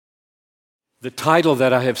The title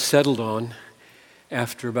that I have settled on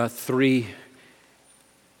after about 3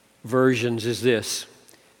 versions is this: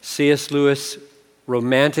 C.S. Lewis,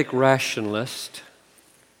 Romantic Rationalist,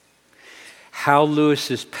 How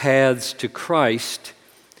Lewis's Paths to Christ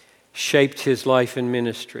Shaped His Life and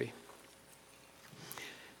Ministry.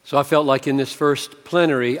 So I felt like in this first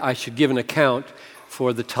plenary I should give an account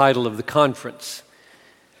for the title of the conference.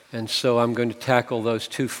 And so I'm going to tackle those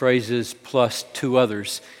 2 phrases plus 2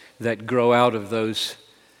 others that grow out of those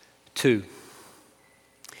 2.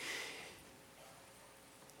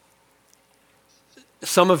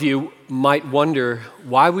 Some of you might wonder,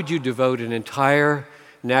 why would you devote an entire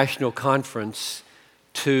national conference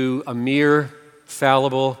to a mere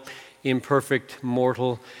fallible, imperfect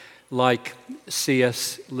mortal like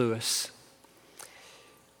C.S. Lewis?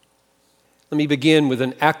 Let me begin with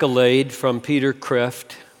an accolade from Peter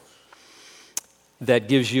Kreeft that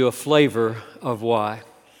gives you a flavor of why.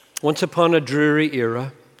 Once upon a dreary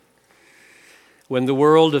era, when the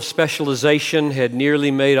world of specialization had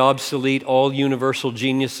nearly made obsolete all universal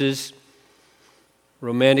geniuses,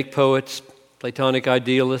 romantic poets, Platonic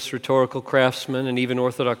idealists, rhetorical craftsmen, and even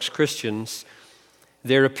Orthodox Christians,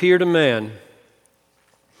 there appeared a man,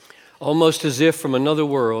 almost as if from another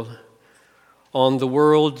world, on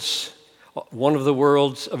one of the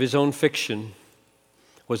worlds of his own fiction.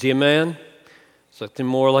 Was he a man? Something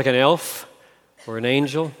more like an elf or an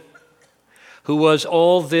angel? Who was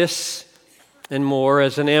all this and more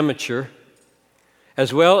as an amateur,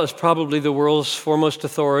 as well as probably the world's foremost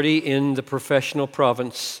authority in the professional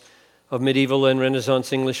province of medieval and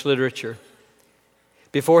Renaissance English literature.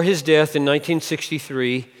 Before his death in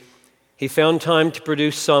 1963, he found time to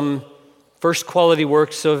produce some first-quality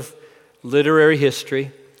works of literary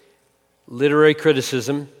history, literary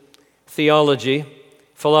criticism, theology,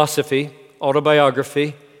 philosophy,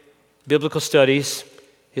 autobiography, biblical studies,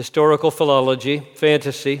 historical philology,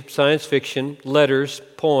 fantasy, science fiction, letters,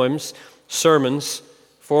 poems, sermons,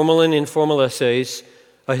 formal and informal essays,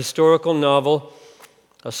 a historical novel,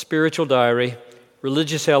 a spiritual diary,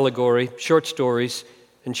 religious allegory, short stories,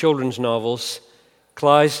 and children's novels.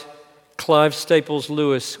 Clive Staples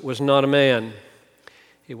Lewis was not a man.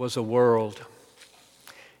 It was a world.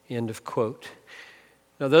 End of quote.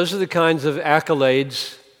 Now, those are the kinds of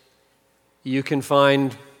accolades you can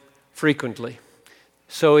find frequently.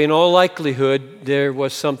 So in all likelihood, there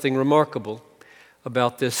was something remarkable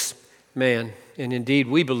about this man. And indeed,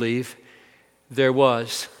 we believe there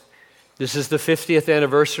was. This is the 50th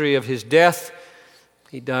anniversary of his death.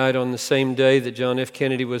 He died on the same day that John F.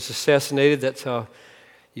 Kennedy was assassinated. That's how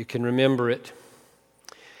you can remember it.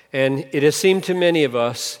 And it has seemed to many of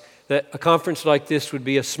us that a conference like this would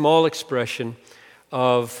be a small expression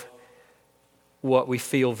of what we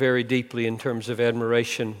feel very deeply in terms of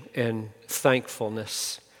admiration and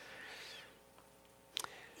thankfulness.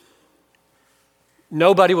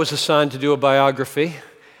 Nobody was assigned to do a biography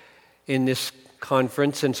in this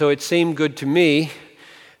conference, and so it seemed good to me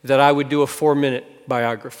that I would do a 4-minute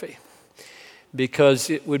biography, because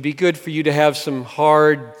it would be good for you to have some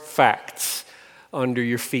hard facts under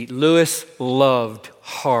your feet. Lewis loved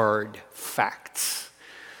hard facts.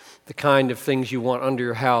 The kind of things you want under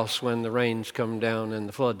your house when the rains come down and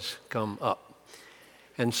the floods come up.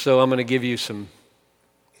 And so I'm going to give you some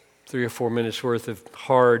 3 or 4 minutes worth of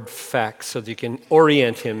hard facts so that you can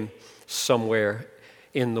orient him somewhere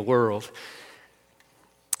in the world.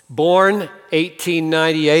 Born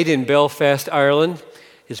 1898 in Belfast, Ireland,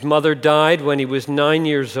 his mother died when he was 9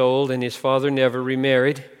 years old, and his father never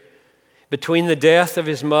remarried. Between the death of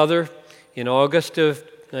his mother in August of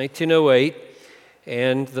 1908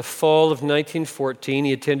 and the fall of 1914,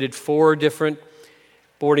 he attended 4 different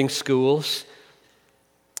boarding schools.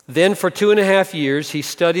 Then for 2.5 years, he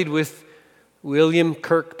studied with William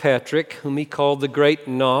Kirkpatrick, whom he called the Great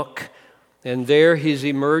Knock, and there his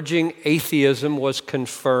emerging atheism was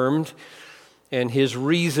confirmed and his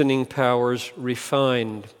reasoning powers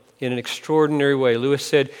refined in an extraordinary way. Lewis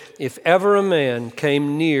said, if ever a man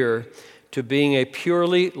came near to being a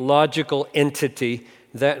purely logical entity,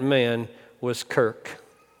 that man was Kirk.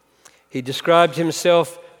 He described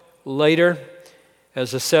himself later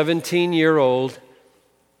as a 17-year-old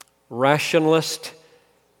rationalist,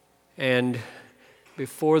 and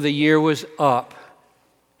before the year was up,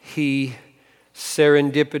 he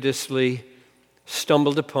serendipitously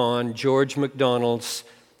stumbled upon George MacDonald's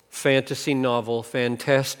fantasy novel,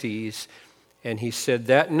 Phantastes, and he said,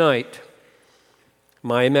 that night,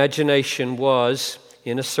 my imagination was,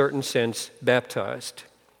 in a certain sense, baptized.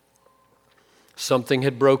 Something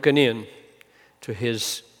had broken in to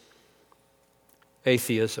his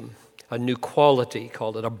atheism, a new quality,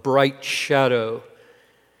 called it a bright shadow,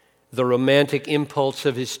 The romantic impulse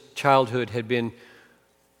of his childhood had been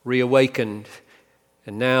reawakened,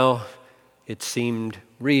 and now it seemed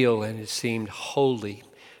real and it seemed holy,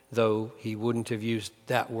 though he wouldn't have used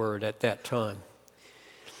that word at that time.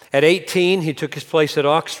 At 18, he took his place at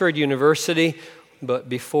Oxford University, but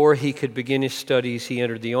before he could begin his studies, he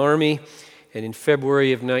entered the army, and in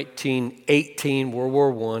February of 1918, World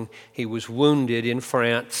War I, he was wounded in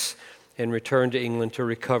France and returned to England to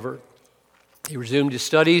recover. He resumed his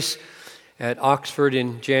studies at Oxford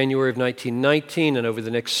in January of 1919, and over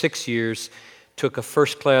the next 6 years, took a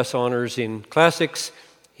first-class honors in classics,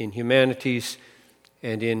 in humanities,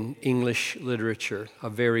 and in English literature, a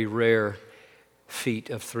very rare feat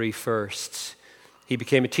of 3 firsts. He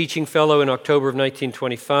became a teaching fellow in October of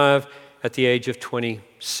 1925 at the age of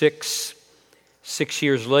 26. 6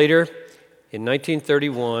 years later, in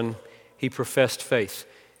 1931, he professed faith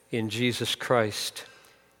in Jesus Christ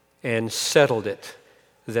and settled it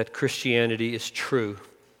that Christianity is true.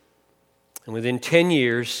 And within 10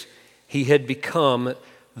 years, he had become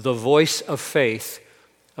the voice of faith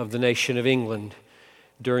of the nation of England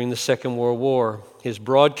during the Second World War. His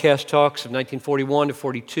broadcast talks of 1941 to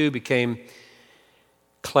 42 became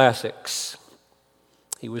classics.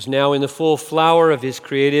 He was now in the full flower of his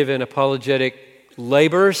creative and apologetic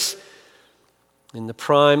labors, in the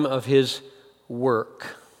prime of his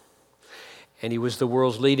work. And he was the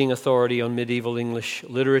world's leading authority on medieval English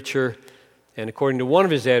literature, and according to one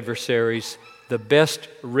of his adversaries, the best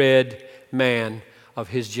read man of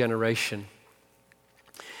his generation.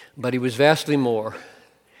 But he was vastly more.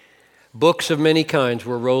 Books of many kinds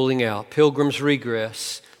were rolling out: Pilgrim's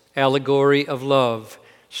Regress, Allegory of Love,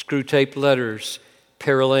 Screwtape Letters,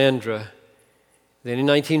 Perelandra. Then in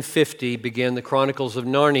 1950 began the Chronicles of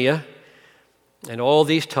Narnia, and all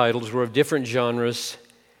these titles were of different genres,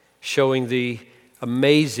 showing the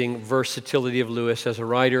amazing versatility of Lewis as a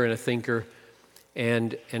writer and a thinker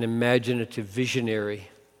and an imaginative visionary.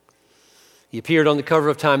 He appeared on the cover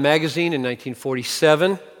of Time magazine in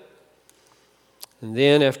 1947, and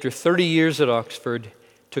then after 30 years at Oxford,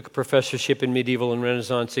 took a professorship in medieval and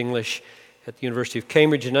Renaissance English at the University of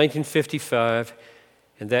Cambridge in 1955,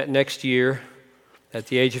 and that next year, at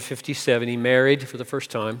the age of 57, he married for the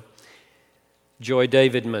first time Joy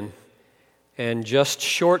Davidman. And just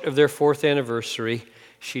short of their 4th anniversary,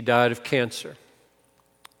 she died of cancer.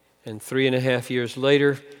 And 3.5 years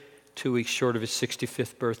later, 2 weeks short of his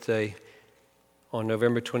 65th birthday, on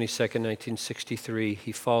November 22nd, 1963,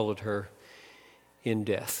 he followed her in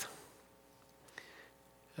death.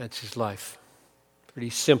 That's his life.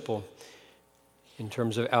 Pretty simple in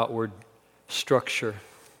terms of outward structure.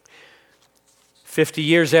 50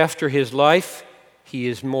 years after his life, he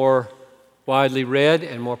is more widely read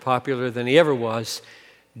and more popular than he ever was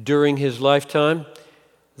during his lifetime.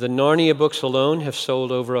 The Narnia books alone have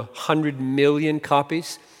sold over 100 million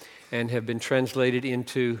copies and have been translated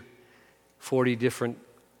into 40 different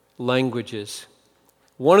languages.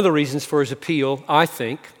 One of the reasons for his appeal, I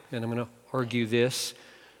think, and I'm going to argue this,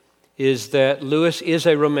 is that Lewis is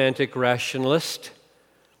a romantic rationalist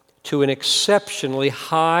to an exceptionally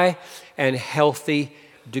high and healthy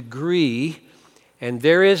degree. And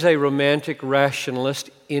there is a romantic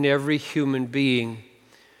rationalist in every human being,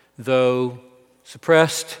 though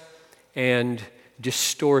suppressed and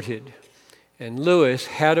distorted. And Lewis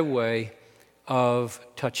had a way of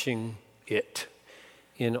touching it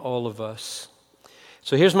in all of us.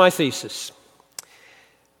 So here's my thesis.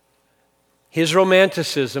 His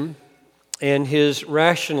romanticism and his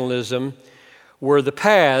rationalism were the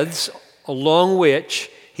paths along which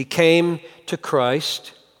he came to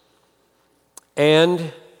Christ,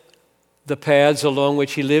 and the paths along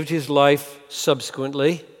which he lived his life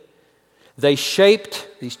subsequently. They shaped,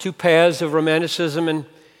 these two paths of romanticism and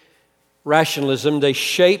rationalism, they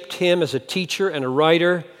shaped him as a teacher and a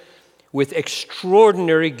writer with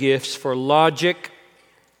extraordinary gifts for logic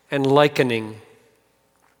and likening.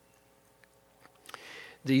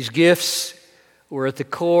 These gifts were at the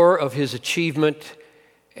core of his achievement,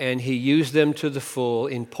 and he used them to the full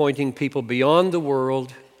in pointing people beyond the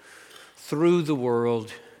world, through the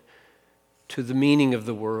world, to the meaning of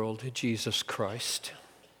the world, Jesus Christ.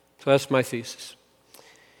 So that's my thesis.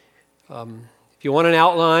 If you want an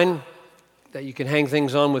outline that you can hang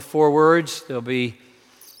things on with 4 words, there'll be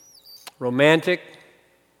romantic,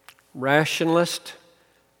 rationalist,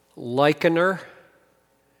 likener,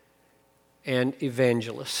 and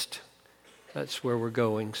evangelist. That's where we're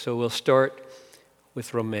going. So we'll start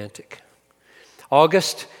with romantic.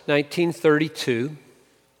 August 1932,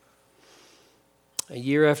 a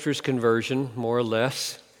year after his conversion, more or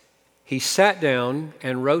less, he sat down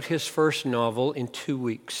and wrote his first novel in 2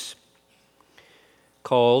 weeks.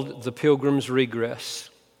 called The Pilgrim's Regress,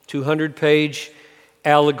 200-page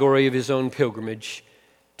allegory of his own pilgrimage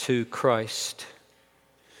to Christ.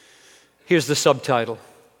 Here's the subtitle.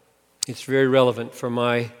 It's very relevant for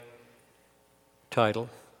my title.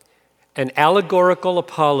 An allegorical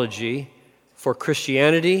apology for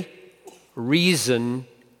Christianity, reason,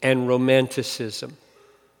 and romanticism.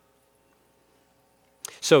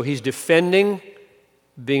 So he's defending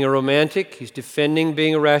being a romantic, he's defending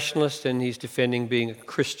being a rationalist, and he's defending being a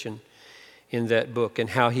Christian in that book and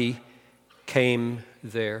how he came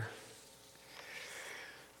there.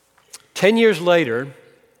 10 years later,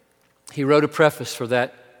 he wrote a preface for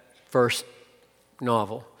that first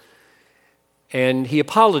novel. And he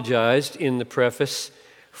apologized in the preface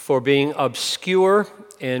for being obscure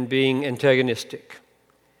and being antagonistic.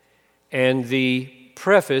 And the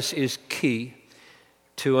preface is key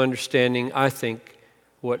to understanding, I think,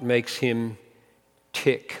 what makes him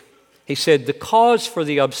tick. He said, "The cause for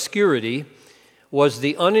the obscurity was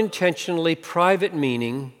the unintentionally private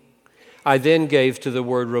meaning I then gave to the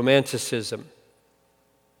word romanticism,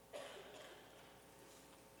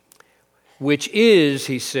 which is,"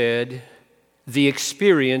 he said, "the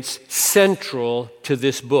experience central to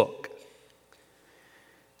this book."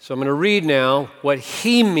 So I'm going to read now what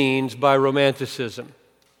he means by romanticism.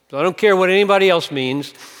 So I don't care what anybody else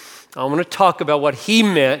means. I want to talk about what he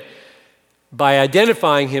meant by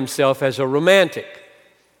identifying himself as a romantic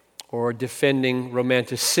or defending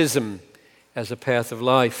romanticism as a path of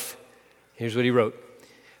life. Here's what he wrote.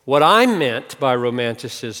 "What I meant by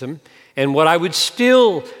romanticism, and what I would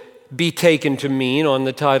still be taken to mean on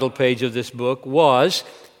the title page of this book, was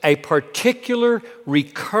a particular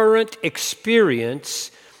recurrent experience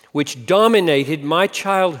which dominated my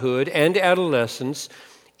childhood and adolescence,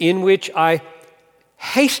 in which I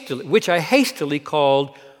hastily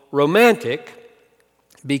called romantic,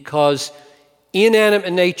 because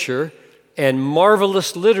inanimate nature and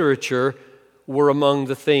marvelous literature were among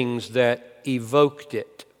the things that evoked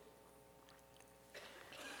it."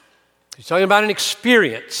 He's talking about an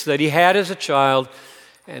experience that he had as a child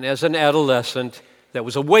and as an adolescent that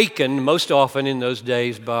was awakened most often in those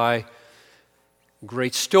days by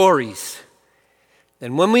great stories.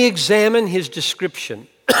 And when we examine his description,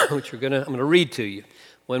 which I'm going to read to you,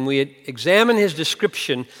 when we examine his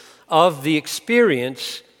description of the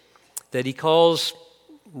experience that he calls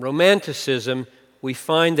romanticism, we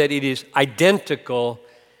find that it is identical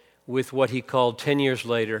with what he called 10 years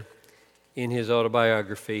later in his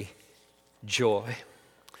autobiography, joy.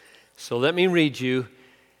 So let me read you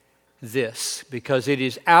this, because it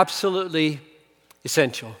is absolutely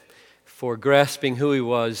essential for grasping who he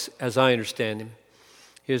was as I understand him.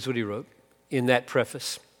 Here's what he wrote in that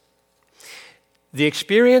preface. "The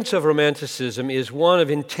experience of romanticism is one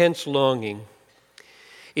of intense longing.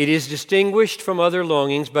 It is distinguished from other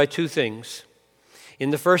longings by two things.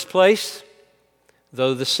 In the first place,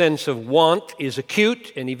 though the sense of want is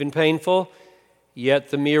acute and even painful, yet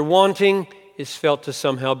the mere wanting is felt to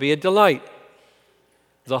somehow be a delight.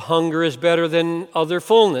 The hunger is better than other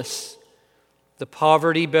fullness, the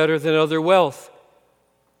poverty better than other wealth.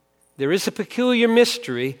 There is a peculiar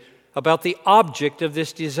mystery about the object of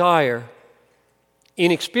this desire.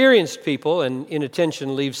 Inexperienced people, and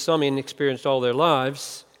inattention leaves some inexperienced all their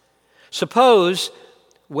lives, suppose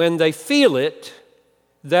when they feel it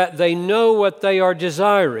that they know what they are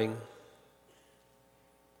desiring.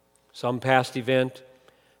 Some past event,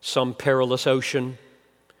 some perilous ocean,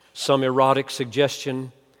 some erotic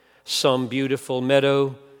suggestion, some beautiful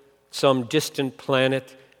meadow, some distant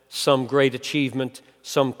planet, some great achievement,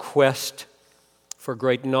 some quest for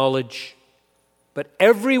great knowledge. But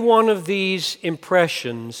every one of these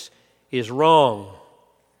impressions is wrong.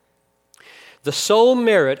 The sole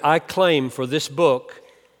merit I claim for this book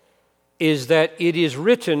is that it is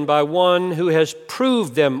written by one who has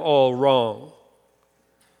proved them all wrong.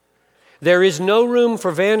 There is no room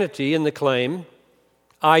for vanity in the claim.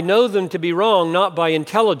 I know them to be wrong not by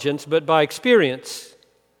intelligence but by experience.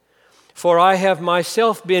 For I have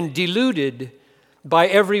myself been deluded by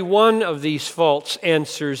every one of these false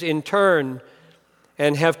answers in turn,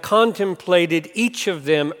 and have contemplated each of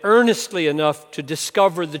them earnestly enough to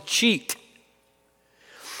discover the cheat.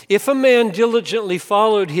 If a man diligently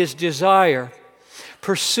followed his desire,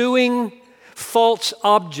 pursuing false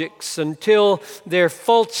objects until their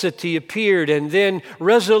falsity appeared, and then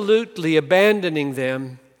resolutely abandoning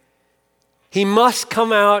them, he must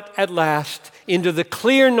come out at last into the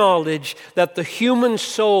clear knowledge that the human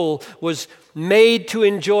soul was made to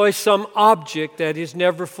enjoy some object that is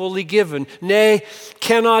never fully given, nay,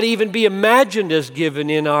 cannot even be imagined as given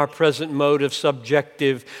in our present mode of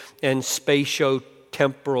subjective and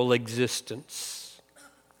spatio-temporal existence.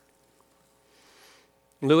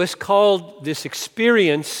 Lewis called this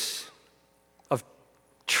experience of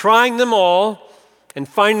trying them all and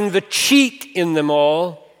finding the cheat in them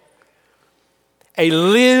all a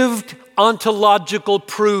lived ontological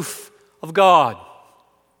proof of God.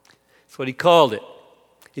 That's what he called it.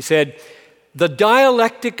 He said, the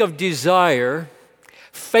dialectic of desire,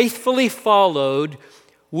 faithfully followed,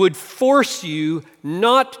 would force you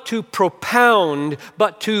not to propound,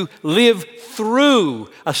 but to live through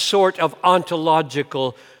a sort of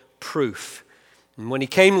ontological proof. And when he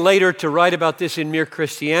came later to write about this in Mere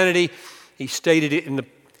Christianity, he stated it in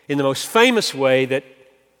the most famous way that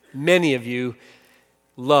many of you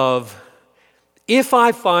love. If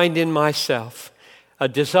I find in myself a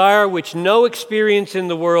desire which no experience in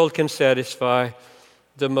the world can satisfy,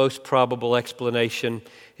 the most probable explanation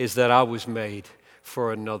is that I was made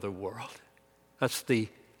for another world. That's the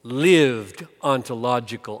lived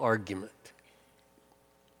ontological argument.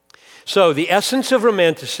 So the essence of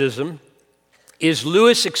Romanticism is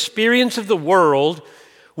Lewis' experience of the world,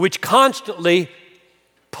 which constantly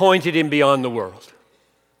pointed him beyond the world.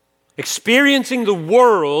 Experiencing the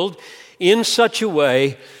world in such a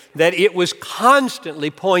way that it was constantly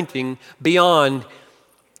pointing beyond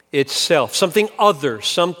itself, something other,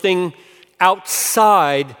 something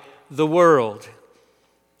outside the world.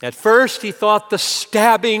 At first, he thought the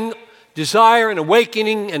stabbing desire and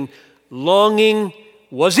awakening and longing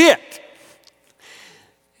was it.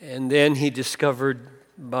 And then he discovered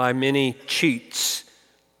by many cheats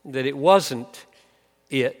that it wasn't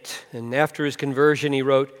it. And after his conversion, he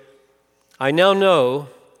wrote, I now know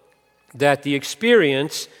that the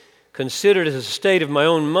experience, considered as a state of my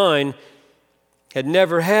own mind, had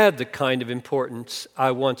never had the kind of importance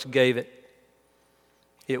I once gave it.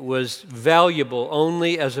 It was valuable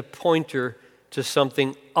only as a pointer to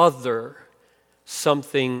something other,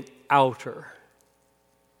 something outer.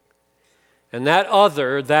 And that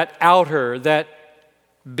other, that outer, that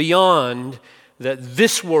beyond, that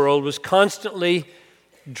this world was constantly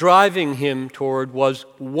driving him toward was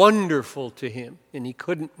wonderful to him. And he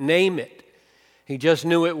couldn't name it. He just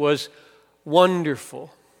knew it was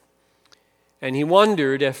wonderful. And he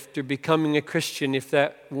wondered, after becoming a Christian, if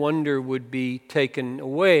that wonder would be taken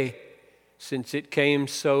away, since it came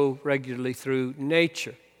so regularly through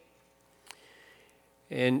nature.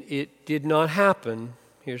 And it did not happen.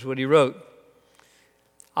 Here's what he wrote.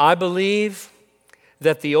 I believe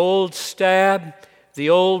that the old stab,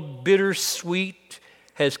 the old bittersweet,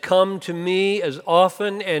 has come to me as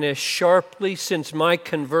often and as sharply since my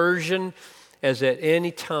conversion as at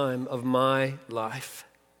any time of my life.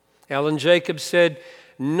 Alan Jacobs said,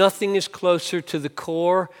 nothing is closer to the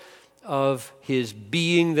core of his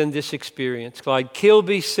being than this experience. Clyde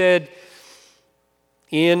Kilby said,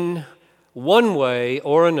 in one way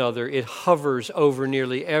or another, it hovers over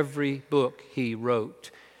nearly every book he wrote.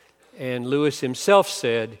 And Lewis himself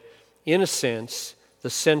said, in a sense, the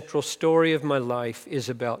central story of my life is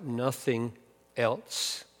about nothing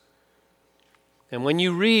else. And when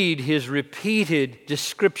you read his repeated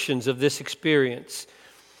descriptions of this experience,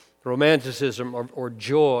 Romanticism or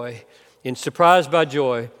joy, in Surprised by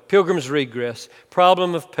Joy, Pilgrim's Regress,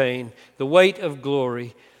 Problem of Pain, The Weight of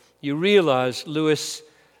Glory, you realize Lewis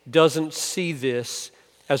doesn't see this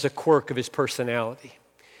as a quirk of his personality.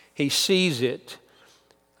 He sees it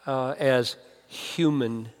as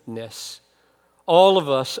humanness. All of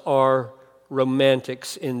us are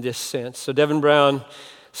romantics in this sense. So Devin Brown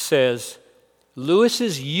says,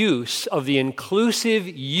 Lewis's use of the inclusive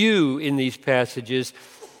you in these passages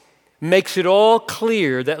makes it all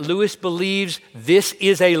clear that Lewis believes this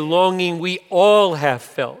is a longing we all have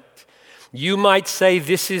felt. You might say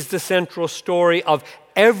this is the central story of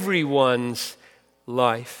everyone's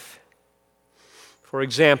life. For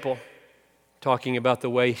example, talking about the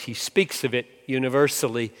way he speaks of it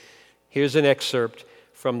universally, here's an excerpt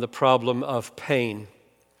from The Problem of Pain.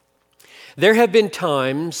 There have been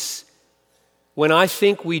times when I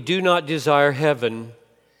think we do not desire heaven,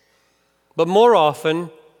 but more often,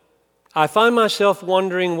 I find myself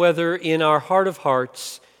wondering whether in our heart of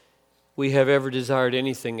hearts we have ever desired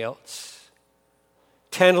anything else.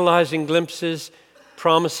 Tantalizing glimpses,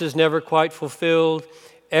 promises never quite fulfilled,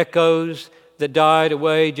 echoes that died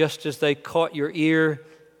away just as they caught your ear.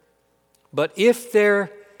 But if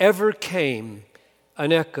there ever came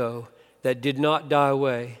an echo that did not die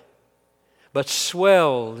away, but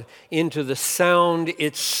swelled into the sound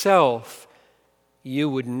itself, you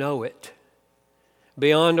would know it.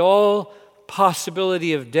 Beyond all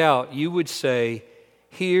possibility of doubt, you would say,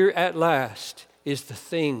 here at last is the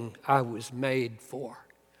thing I was made for.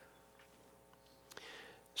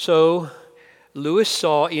 So, Lewis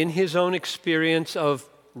saw in his own experience of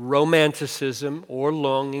romanticism or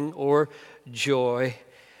longing or joy,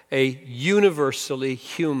 a universally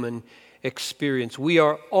human experience. We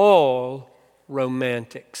are all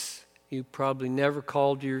romantics. You probably never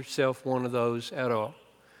called yourself one of those at all.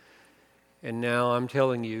 And now I'm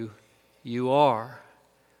telling you, you are.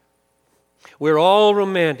 We're all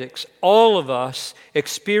romantics. All of us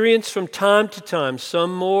experience from time to time,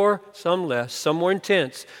 some more, some less, some more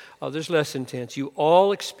intense, others less intense. You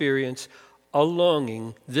all experience a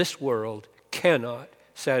longing this world cannot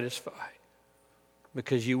satisfy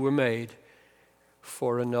because you were made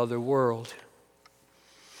for another world.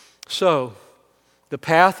 So, the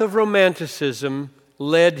path of romanticism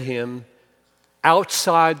led him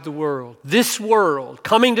outside the world. This world,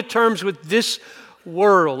 coming to terms with this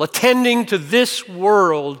world, attending to this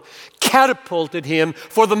world, catapulted him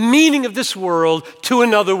for the meaning of this world to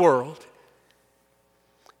another world.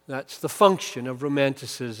 That's the function of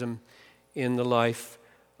romanticism in the life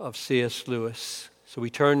of C.S. Lewis. So we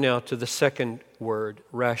turn now to the second word,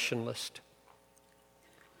 rationalist.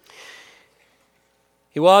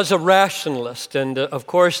 He was a rationalist, and of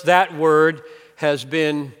course that word has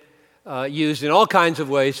been used in all kinds of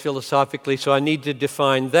ways philosophically, so I need to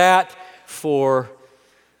define that for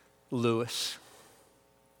Lewis.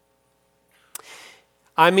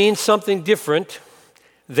 I mean something different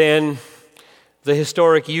than the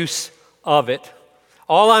historic use of it.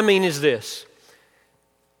 All I mean is this: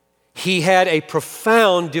 he had a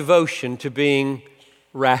profound devotion to being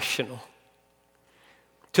rational,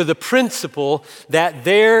 to the principle that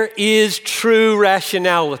there is true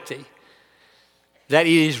rationality, that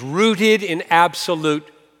it is rooted in absolute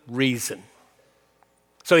reason.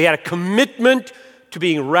 So he had a commitment to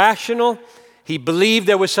being rational. He believed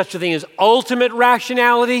there was such a thing as ultimate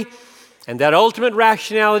rationality, and that ultimate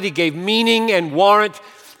rationality gave meaning and warrant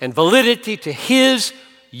and validity to his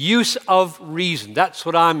use of reason. That's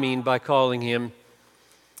what I mean by calling him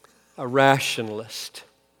a rationalist.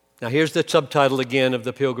 Now here's the subtitle again of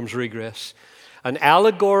The Pilgrim's Regress: An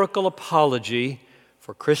Allegorical Apology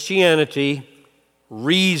for Christianity,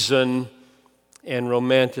 Reason, and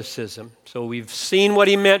Romanticism. So we've seen what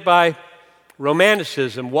he meant by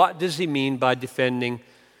romanticism. What does he mean by defending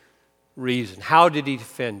reason? How did he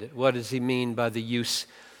defend it? What does he mean by the use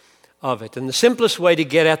of it? And the simplest way to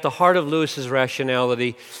get at the heart of Lewis's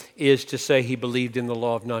rationality is to say he believed in the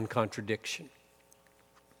law of non-contradiction.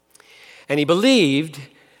 And he believed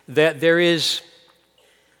that there is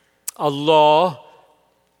a law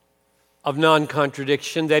of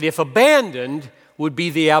non-contradiction that, if abandoned, would be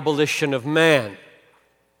the abolition of man.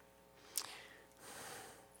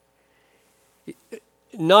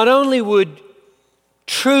 Not only would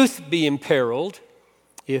truth be imperiled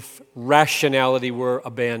if rationality were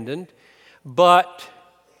abandoned, but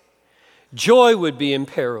joy would be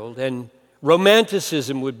imperiled, and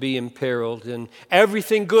romanticism would be imperiled, and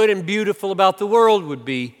everything good and beautiful about the world would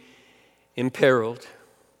be imperiled.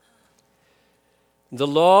 The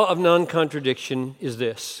law of non-contradiction is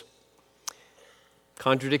this: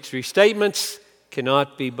 contradictory statements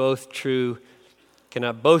cannot both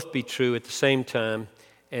be true at the same time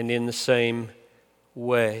and in the same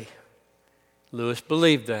way. Lewis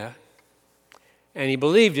believed that. And he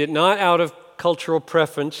believed it not out of cultural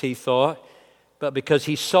preference, he thought, but because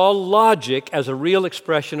he saw logic as a real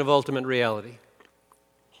expression of ultimate reality.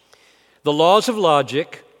 The laws of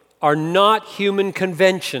logic are not human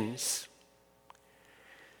conventions,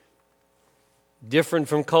 different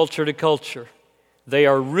from culture to culture. They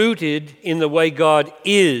are rooted in the way God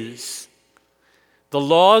is. The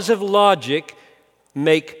laws of logic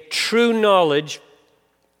make true knowledge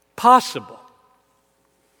possible.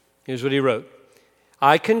 Here's what he wrote: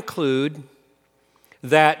 I conclude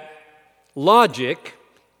that logic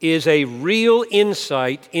is a real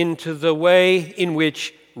insight into the way in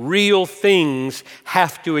which real things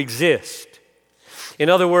have to exist. In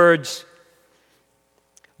other words,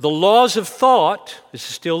 the laws of thought, this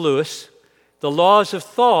is still Lewis, the laws of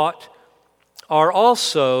thought are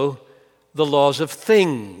also the laws of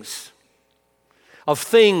things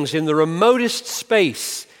in the remotest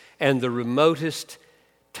space and the remotest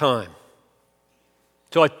time.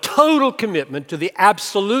 So a total commitment to the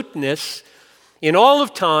absoluteness in all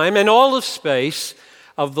of time and all of space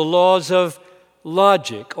of the laws of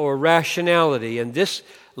logic or rationality. And this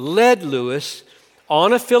led Lewis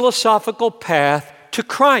on a philosophical path to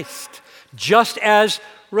Christ, just as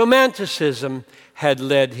romanticism had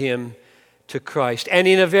led him to Christ. And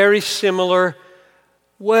in a very similar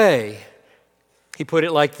way, he put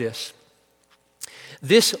it like this: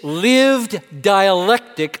 this lived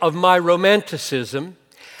dialectic of my romanticism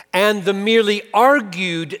and the merely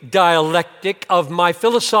argued dialectic of my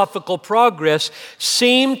philosophical progress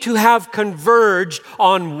seem to have converged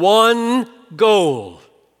on one goal.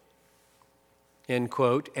 End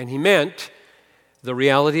quote. And he meant the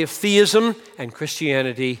reality of theism and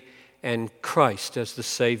Christianity and Christ as the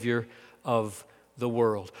Savior of the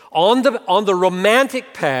world. On the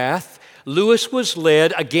romantic path, Lewis was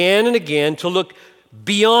led again and again to look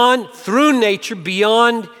through nature,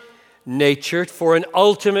 beyond nature, for an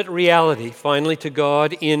ultimate reality, finally to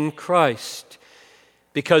God in Christ.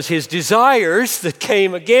 Because his desires that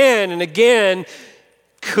came again and again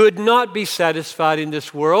could not be satisfied in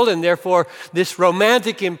this world, and therefore this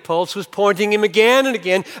romantic impulse was pointing him again and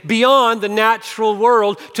again beyond the natural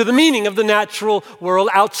world to the meaning of the natural world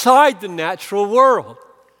outside the natural world.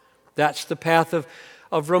 That's the path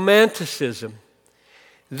of Romanticism.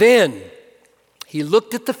 Then he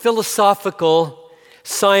looked at the philosophical,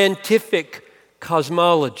 scientific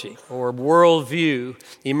cosmology or worldview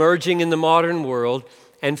emerging in the modern world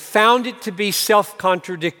and found it to be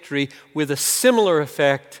self-contradictory with a similar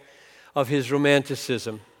effect of his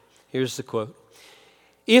Romanticism. Here's the quote.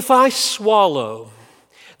 If I swallow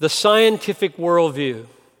the scientific worldview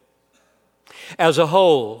as a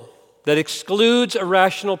whole that excludes a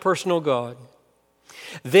rational personal God,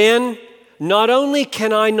 then not only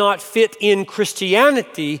can I not fit in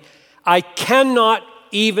Christianity, I cannot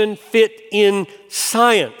even fit in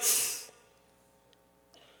science.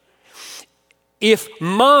 If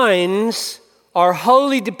minds are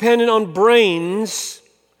wholly dependent on brains,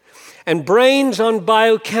 and brains on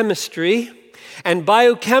biochemistry, and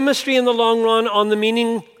biochemistry in the long run on the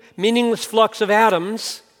meaningless flux of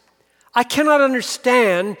atoms, I cannot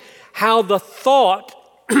understand how the thought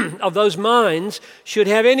of those minds should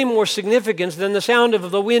have any more significance than the sound of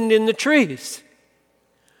the wind in the trees.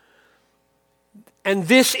 And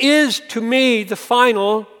this is, to me, the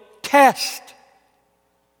final test.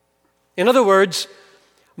 In other words,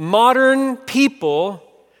 modern people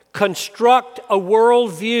construct a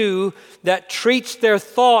worldview that treats their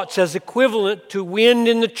thoughts as equivalent to wind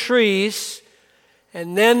in the trees,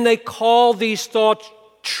 and then they call these thoughts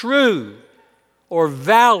true or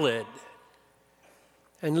valid.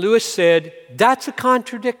 And Lewis said, that's a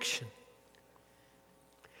contradiction.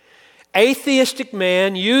 Atheistic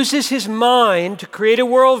man uses his mind to create a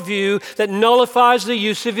worldview that nullifies the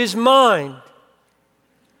use of his mind.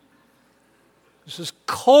 This is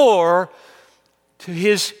core to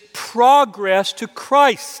his progress to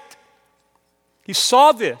Christ. He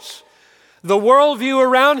saw this. The worldview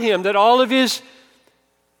around him that all of his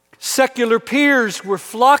secular peers were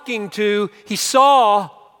flocking to, he saw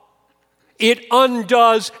it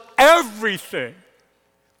undoes everything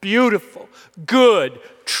beautiful, good,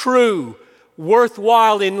 true,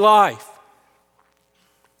 worthwhile in life.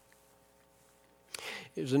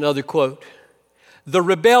 Here's another quote. The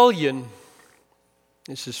rebellion,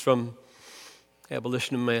 this is from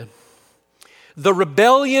Abolition of Man. The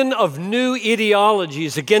rebellion of new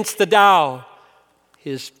ideologies against the Tao,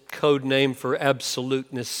 his code name for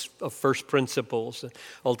absoluteness of first principles,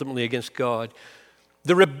 ultimately against God.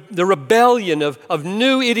 The rebellion of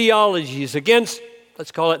new ideologies against,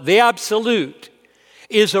 let's call it the absolute,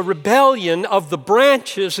 is a rebellion of the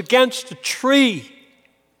branches against a tree.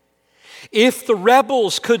 If the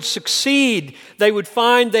rebels could succeed, they would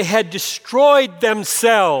find they had destroyed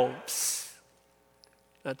themselves.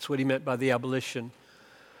 That's what he meant by the abolition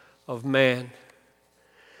of man.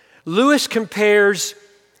 Lewis compares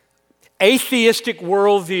atheistic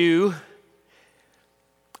worldview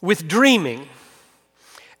with dreaming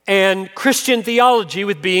and Christian theology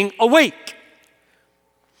with being awake.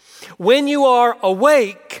 When you are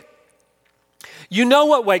awake, you know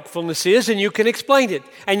what wakefulness is and you can explain it.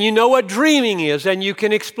 And you know what dreaming is and you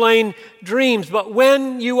can explain dreams. But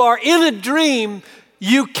when you are in a dream,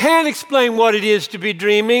 you can't explain what it is to be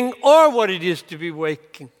dreaming or what it is to be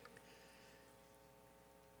waking.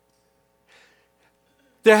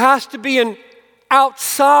 There has to be an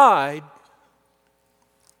outside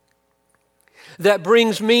that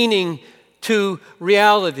brings meaning to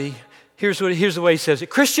reality. Here's the way he says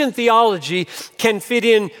it. Christian theology can fit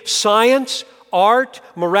in science, art,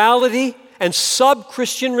 morality, and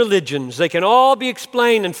sub-Christian religions. They can all be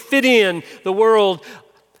explained and fit in the world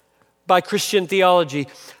by Christian theology.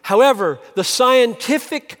 However, the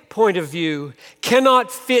scientific point of view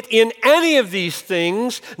cannot fit in any of these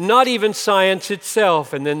things, not even science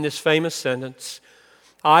itself. And then this famous sentence,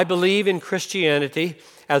 I believe in Christianity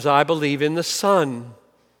as I believe in the sun,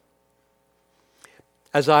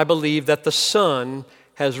 as I believe that the sun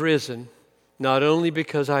has risen, not only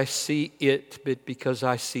because I see it, but because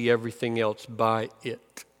I see everything else by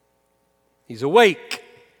it. He's awake.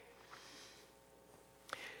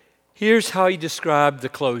 Here's how he described the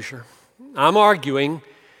closure. I'm arguing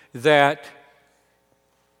that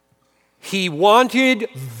he wanted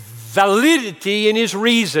validity in his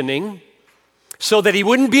reasoning so that he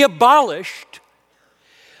wouldn't be abolished,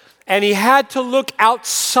 and he had to look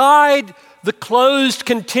outside the closed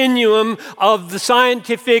continuum of the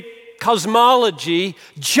scientific cosmology,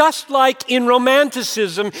 just like in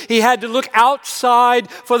Romanticism, he had to look outside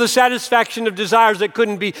for the satisfaction of desires that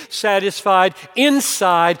couldn't be satisfied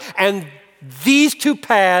inside. And these two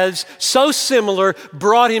paths, so similar,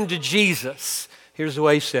 brought him to Jesus. Here's the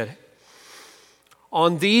way he said it.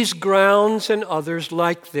 On these grounds and others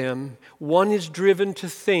like them, one is driven to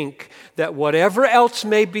think that whatever else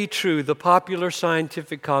may be true, the popular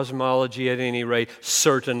scientific cosmology, at any rate,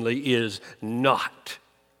 certainly is not.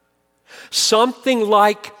 Something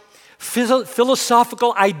like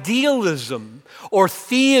philosophical idealism or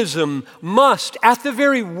theism must, at the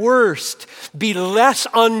very worst, be less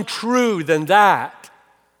untrue than that.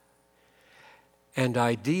 And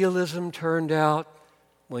idealism turned out,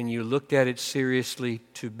 when you looked at it seriously,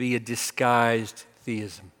 to be a disguised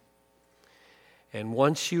theism. And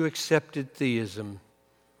once you accepted theism,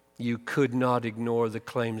 you could not ignore the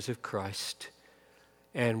claims of Christ.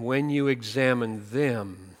 And when you examined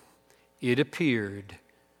them, it appeared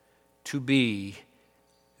to be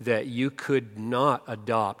that you could not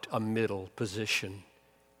adopt a middle position.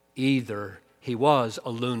 Either he was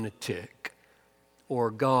a lunatic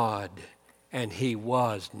or God, and he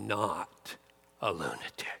was not a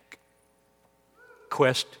lunatic.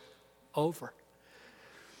 Quest over.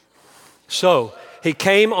 So he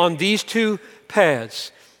came on these two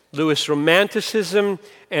paths. Lewis' Romanticism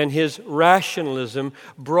and his rationalism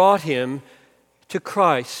brought him to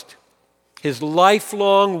Christ. His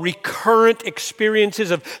lifelong, recurrent experiences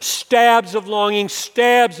of stabs of longing,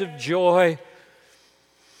 stabs of joy,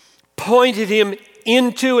 pointed him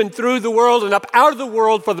into and through the world and up out of the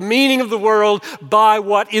world for the meaning of the world by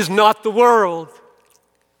what is not the world.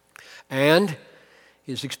 And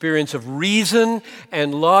his experience of reason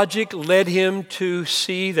and logic led him to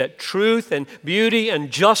see that truth and beauty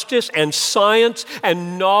and justice and science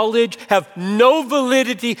and knowledge have no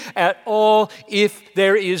validity at all if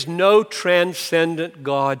there is no transcendent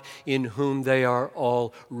God in whom they are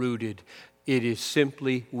all rooted. It is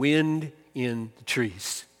simply wind in the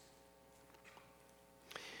trees.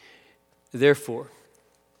 Therefore,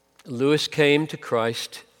 Lewis came to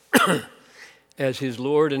Christ as his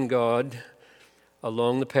Lord and God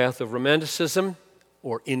along the path of romanticism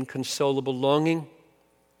or inconsolable longing,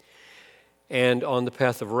 and on the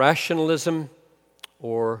path of rationalism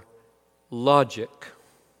or logic.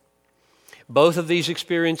 Both of these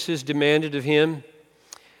experiences demanded of him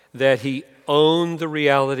that he own the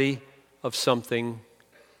reality of something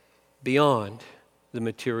beyond the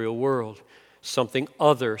material world, something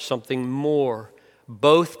other, something more.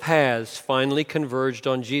 Both paths finally converged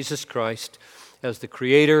on Jesus Christ as the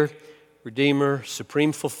Creator, Redeemer,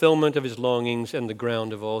 supreme fulfillment of his longings, and the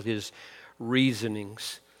ground of all his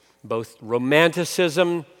reasonings. Both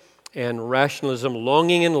romanticism and rationalism,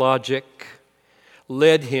 longing and logic,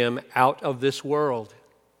 led him out of this world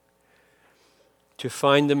to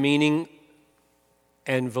find the meaning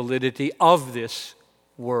and validity of this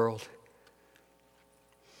world.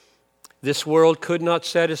 This world could not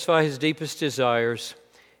satisfy his deepest desires,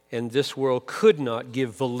 and this world could not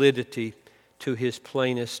give validity to his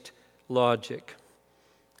plainest logic.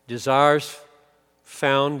 Desires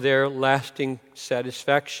found their lasting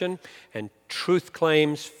satisfaction, and truth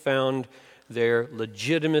claims found their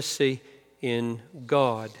legitimacy in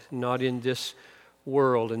God, not in this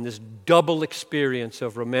world. And this double experience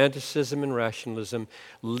of romanticism and rationalism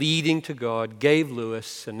leading to God gave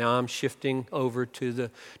Lewis, and now I'm shifting over to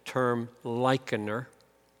the term likener.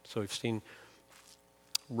 So we've seen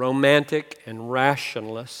romantic and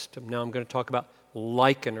rationalist. Now I'm going to talk about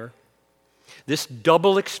likener. This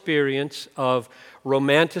double experience of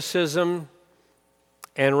romanticism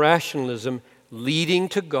and rationalism leading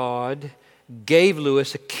to God gave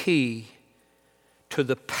Lewis a key to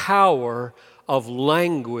the power of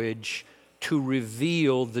language to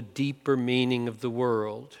reveal the deeper meaning of the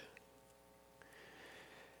world.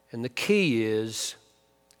 And the key is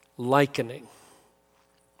likening.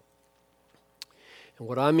 And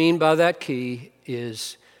what I mean by that key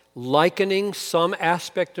is likening some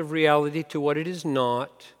aspect of reality to what it is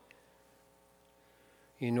not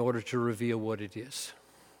in order to reveal what it is.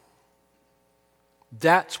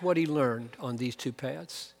 That's what he learned on these two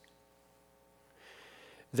paths.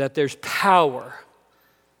 That there's power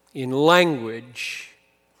in language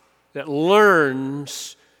that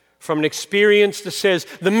learns from an experience that says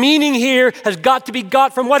the meaning here has got to be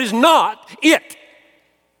got from what is not it.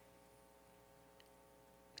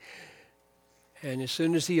 And as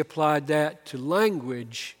soon as he applied that to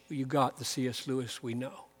language, you got the C.S. Lewis we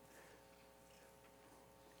know.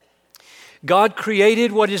 God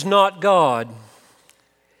created what is not God,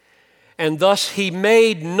 and thus he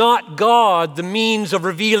made not God the means of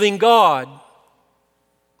revealing God.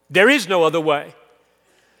 There is no other way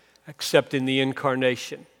except in the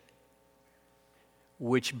incarnation,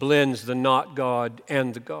 which blends the not God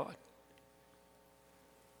and the God.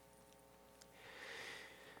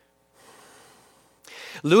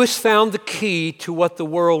 Lewis found the key to what the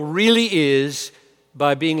world really is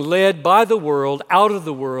by being led by the world out of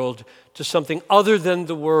the world to something other than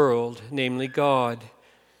the world, namely God.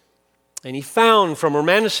 And he found from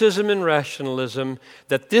Romanticism and Rationalism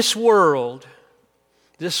that this world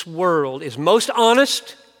is most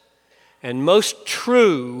honest and most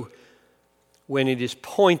true when it is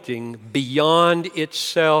pointing beyond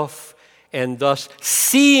itself and thus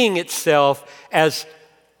seeing itself as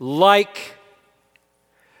like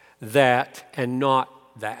that and not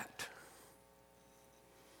that.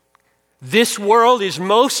 This world is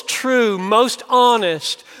most true, most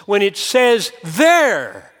honest when it says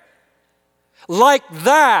there, like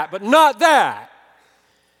that, but not that.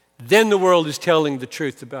 Then the world is telling the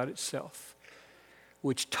truth about itself,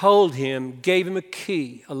 which gave him a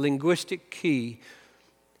key, a linguistic key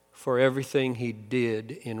for everything he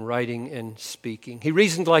did in writing and speaking. He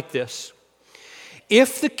reasoned like this: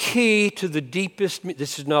 if the key to the deepest,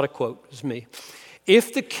 this is not a quote, it's me.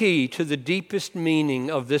 If the key to the deepest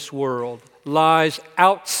meaning of this world lies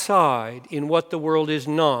outside in what the world is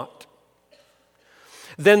not,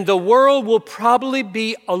 then the world will probably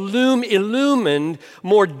be illumined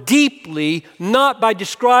more deeply, not by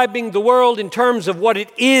describing the world in terms of what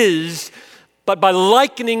it is, but by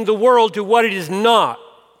likening the world to what it is not.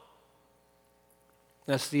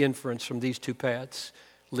 That's the inference from these two paths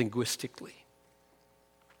linguistically.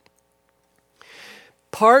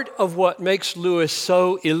 Part of what makes Lewis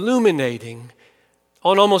so illuminating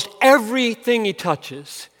on almost everything he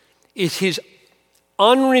touches is his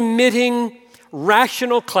unremitting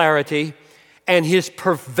rational clarity and his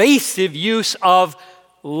pervasive use of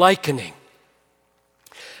likening.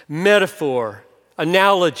 Metaphor,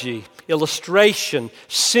 analogy, illustration,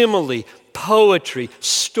 simile, poetry,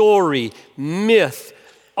 story, myth.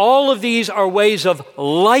 All of these are ways of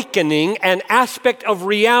likening an aspect of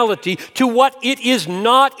reality to what it is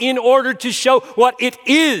not in order to show what it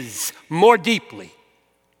is more deeply.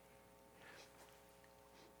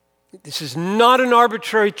 This is not an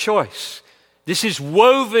arbitrary choice. This is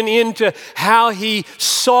woven into how he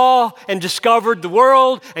saw and discovered the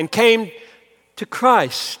world and came to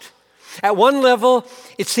Christ. At one level,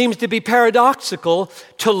 it seems to be paradoxical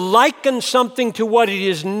to liken something to what it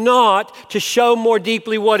is not to show more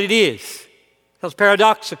deeply what it is. That's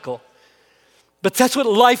paradoxical. But that's what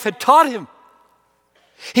life had taught him.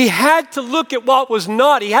 He had to look at what was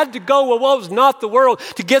not. He had to go where what was not the world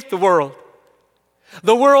to get the world.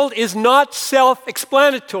 The world is not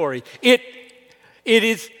self-explanatory. It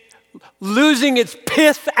is losing its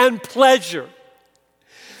pith and pleasure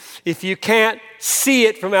if you can't see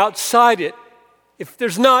it from outside it, if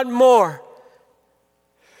there's not more.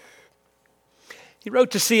 He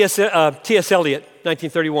wrote to T.S. Eliot,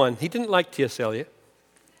 1931. He didn't like T.S. Eliot.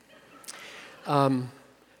 And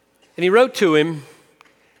he wrote to him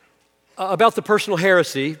about the personal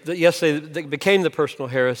heresy, that became the personal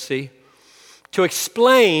heresy, to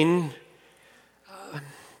explain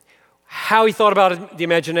how he thought about the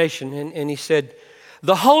imagination. And he said,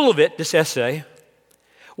 the whole of it, this essay,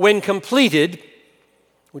 when completed,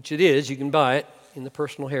 which it is, you can buy it in the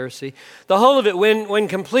Personal Heresy, the whole of it, when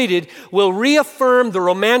completed, will reaffirm the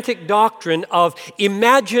romantic doctrine of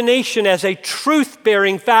imagination as a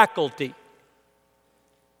truth-bearing faculty,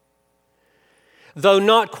 though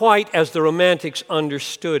not quite as the Romantics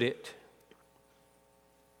understood it.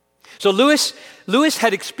 So Lewis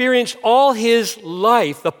had experienced all his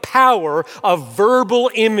life the power of verbal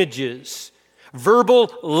images,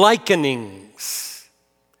 verbal likenings,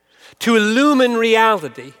 to illumine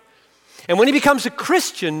reality. And when he becomes a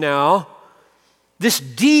Christian now, this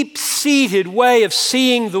deep-seated way of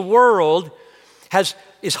seeing the world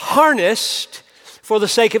is harnessed for the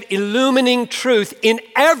sake of illumining truth in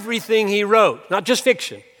everything he wrote, not just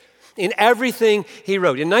fiction, in everything he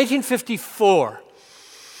wrote. In 1954,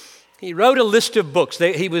 he wrote a list of books.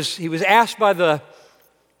 He was asked by the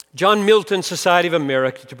John Milton Society of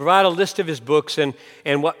America to provide a list of his books and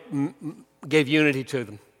what gave unity to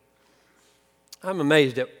them. I'm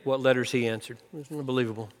amazed at what letters he answered. It's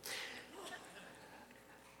unbelievable.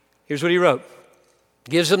 Here's what he wrote.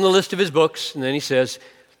 Gives them the list of his books, and then he says,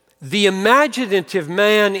 "The imaginative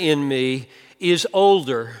man in me is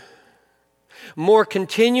older, more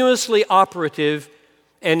continuously operative,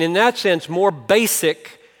 and in that sense, more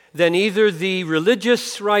basic than either the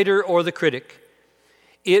religious writer or the critic.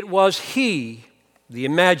 It was he, the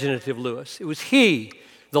imaginative Lewis. It was he,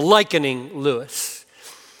 the likening Lewis.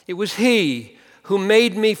 It was he who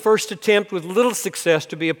made me first attempt with little success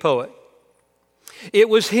to be a poet. It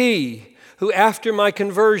was he who, after my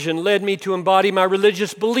conversion, led me to embody my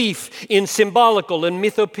religious belief in symbolical and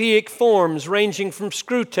mythopoeic forms ranging from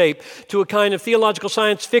screw tape to a kind of theological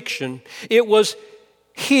science fiction. It was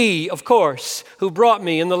he, of course, who brought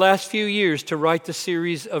me in the last few years to write the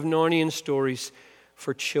series of Narnian stories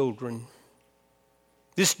for children.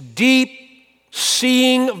 This deep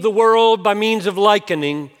seeing of the world by means of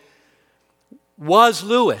likening was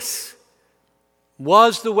Lewis,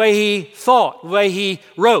 was the way he thought, the way he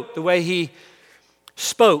wrote, the way he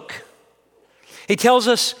spoke. He tells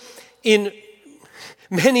us in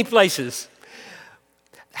many places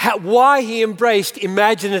why he embraced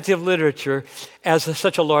imaginative literature as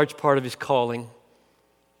such a large part of his calling.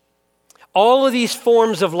 All of these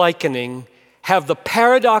forms of likening have the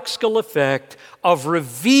paradoxical effect of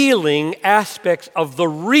revealing aspects of the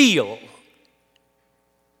real,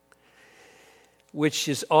 which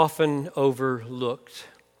is often overlooked.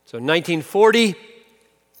 So in 1940,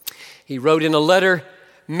 he wrote in a letter,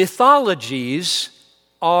 mythologies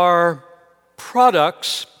are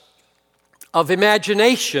products of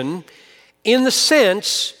imagination in the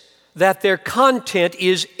sense that their content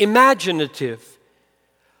is imaginative.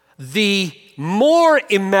 The more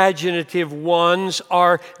imaginative ones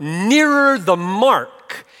are nearer the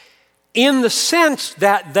mark in the sense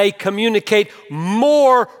that they communicate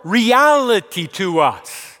more reality to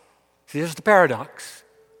us. See, here's the paradox.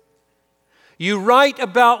 You write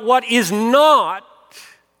about what is not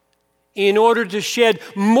in order to shed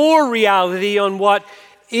more reality on what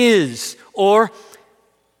is. Or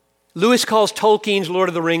Lewis calls Tolkien's Lord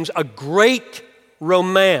of the Rings a great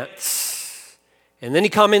romance. And then he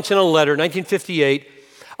comments in a letter, 1958,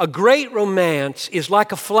 a great romance is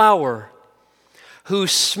like a flower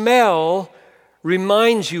whose smell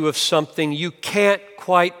reminds you of something you can't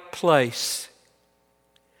quite place.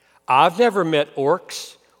 I've never met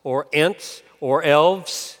orcs or ents or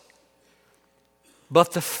elves,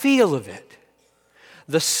 but the feel of it,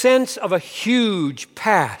 the sense of a huge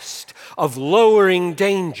past, of lowering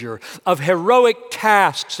danger, of heroic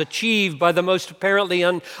tasks achieved by the most apparently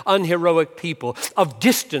unheroic people, of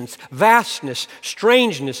distance, vastness,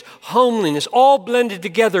 strangeness, homeliness, all blended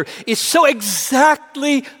together, is so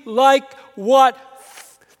exactly what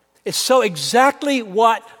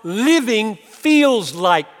living feels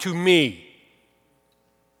like to me.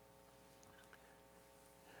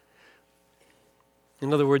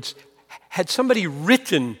 In other words, had somebody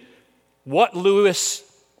written what Lewis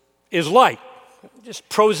is like, just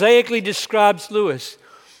prosaically describes Lewis,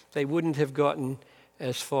 they wouldn't have gotten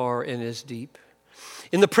as far and as deep.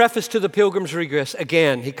 In the preface to The Pilgrim's Regress,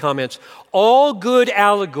 again, he comments, all good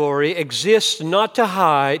allegory exists not to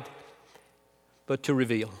hide, but to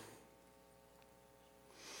reveal.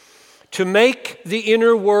 To make the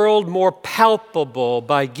inner world more palpable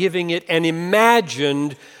by giving it an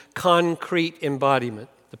imagined, concrete embodiment.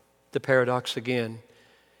 The paradox again.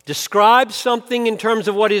 Describe something in terms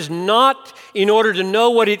of what is not in order to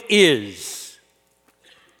know what it is.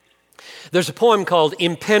 There's a poem called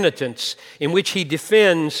Impenitence in which he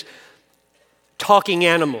defends talking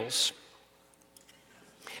animals.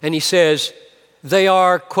 And he says, they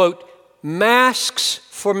are, quote, masks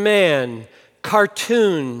for man,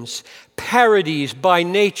 cartoons, parodies by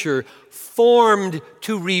nature, formed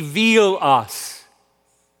to reveal us.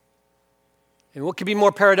 And what could be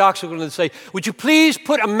more paradoxical than to say, would you please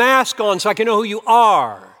put a mask on so I can know who you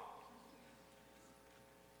are?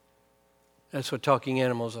 That's what talking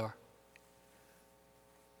animals are.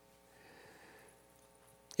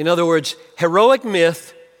 In other words, heroic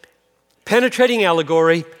myth, penetrating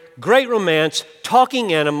allegory, great romance,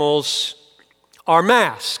 talking animals are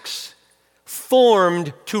masks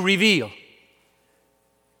formed to reveal.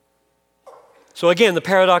 So again, the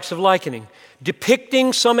paradox of likening.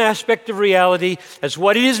 Depicting some aspect of reality as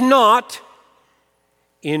what it is not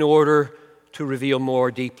in order to reveal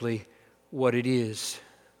more deeply what it is.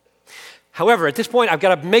 However, at this point, I've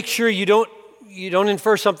got to make sure you don't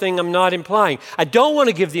infer something I'm not implying. I don't want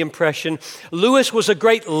to give the impression Lewis was a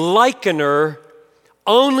great likener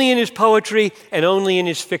only in his poetry and only in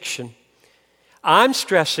his fiction. I'm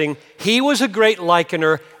stressing he was a great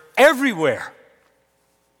likener everywhere.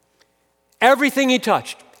 Everything he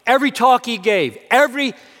touched. Every talk he gave,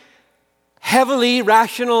 every heavily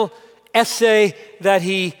rational essay that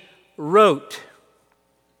he wrote.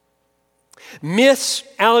 Myths,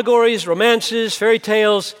 allegories, romances, fairy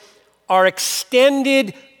tales are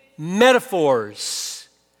extended metaphors.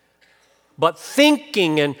 But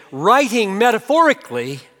thinking and writing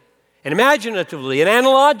metaphorically and imaginatively and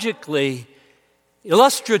analogically,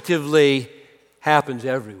 illustratively, happens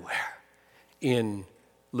everywhere in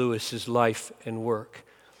Lewis's life and work.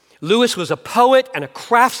 Lewis was a poet and a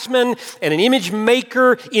craftsman and an image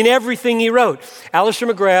maker in everything he wrote. Alistair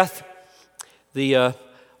McGrath, the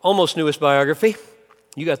almost newest biography,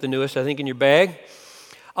 you got the newest, I think, in your bag,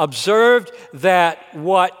 observed that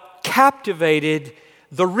what captivated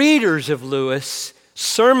the readers of Lewis,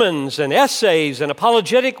 sermons and essays and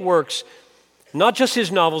apologetic works, not just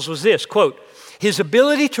his novels, was this, quote, his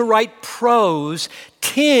ability to write prose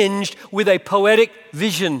tinged with a poetic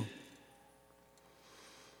vision.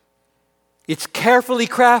 It's carefully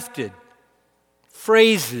crafted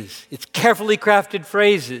phrases,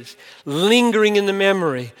 lingering in the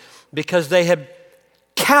memory because they have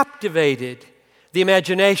captivated the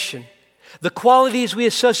imagination. The qualities we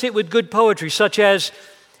associate with good poetry, such as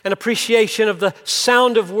an appreciation of the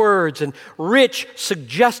sound of words and rich,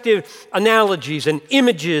 suggestive analogies and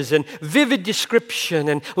images and vivid description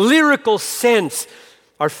and lyrical sense,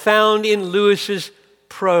 are found in Lewis's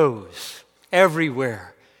prose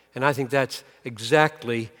everywhere. And I think that's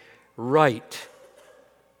exactly right.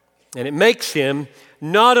 And it makes him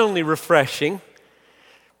not only refreshing,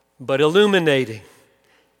 but illuminating.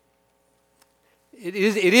 It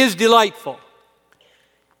is delightful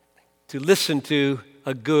to listen to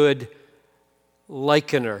a good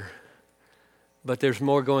likener, but there's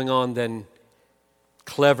more going on than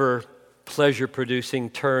clever,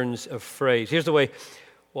 pleasure-producing turns of phrase. Here's the way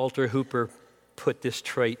Walter Hooper put this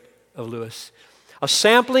trait of Lewis. A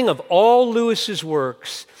sampling of all Lewis's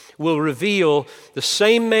works will reveal the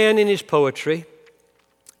same man in his poetry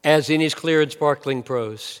as in his clear and sparkling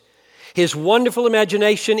prose. His wonderful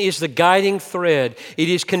imagination is the guiding thread. It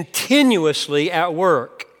is continuously at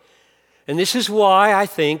work. And this is why I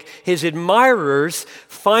think his admirers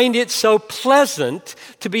find it so pleasant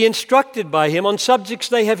to be instructed by him on subjects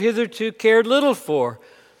they have hitherto cared little for.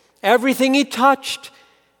 Everything he touched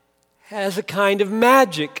has a kind of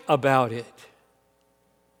magic about it.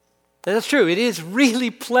 And that's true. It is really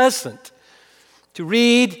pleasant to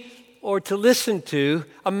read or to listen to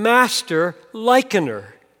a master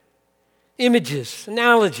likener. Images,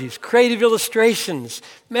 analogies, creative illustrations,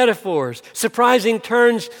 metaphors, surprising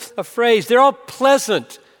turns of phrase. They're all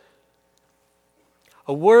pleasant.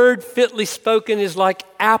 A word fitly spoken is like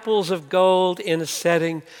apples of gold in a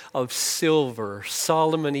setting of silver.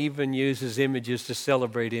 Solomon even uses images to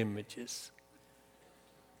celebrate images.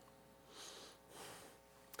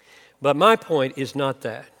 But my point is not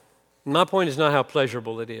that. My point is not how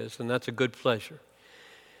pleasurable it is, and that's a good pleasure,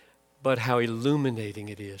 but how illuminating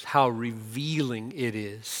it is, how revealing it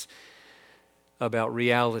is about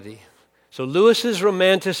reality. So Lewis's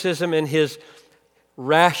romanticism and his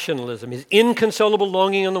rationalism, his inconsolable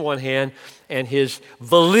longing on the one hand, and his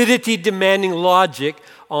validity-demanding logic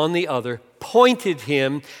on the other, pointed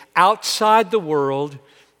him outside the world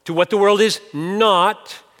to what the world is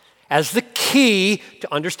not, as the key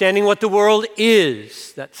to understanding what the world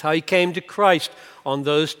is. That's how he came to Christ on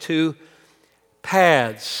those two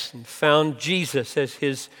paths and found Jesus as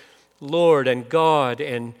his Lord and God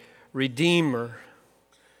and Redeemer.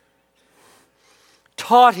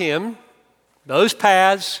 Taught him those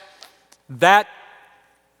paths, that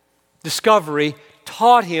discovery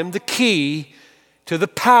taught him the key to the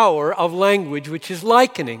power of language, which is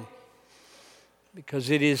likening, because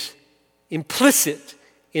it is implicit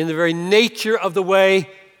in the very nature of the way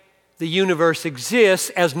the universe exists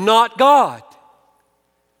as not God.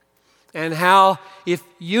 And how, if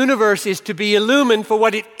universe is to be illumined for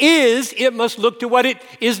what it is, it must look to what it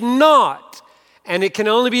is not. And it can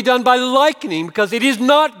only be done by likening because it is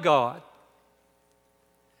not God.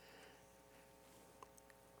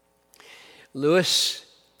 Lewis'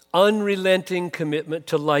 unrelenting commitment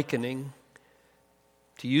to likening,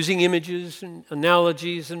 to using images and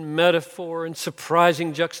analogies and metaphor and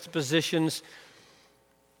surprising juxtapositions,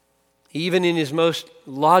 even in his most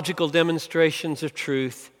logical demonstrations of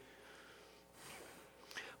truth,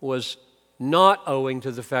 was not owing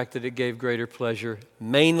to the fact that it gave greater pleasure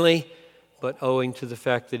mainly, but owing to the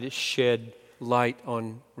fact that it shed light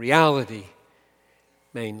on reality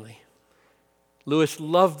mainly. Lewis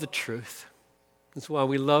loved the truth. That's why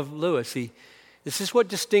we love Lewis. This is what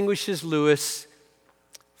distinguishes Lewis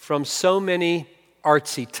from so many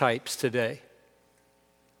artsy types today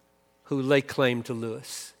who lay claim to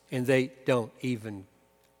Lewis, and they don't even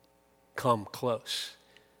come close.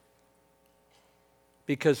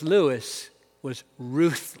 Because Lewis was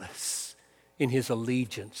ruthless in his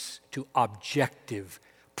allegiance to objective,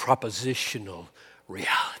 propositional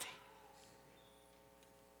reality.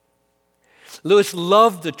 Lewis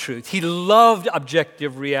loved the truth. He loved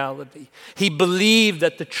objective reality. He believed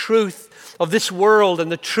that the truth of this world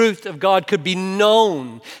and the truth of God could be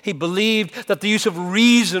known. He believed that the use of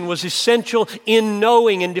reason was essential in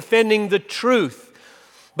knowing and defending the truth.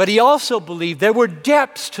 But he also believed there were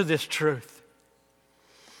depths to this truth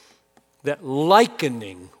that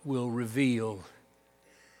likening will reveal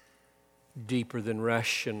deeper than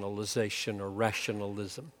rationalization or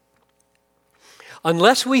rationalism.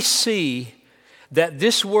 Unless we see that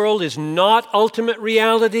this world is not ultimate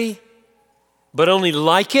reality, but only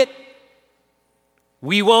like it,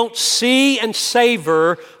 we won't see and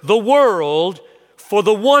savor the world for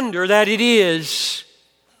the wonder that it is.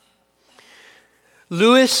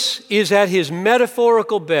 Lewis is at his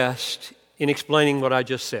metaphorical best in explaining what I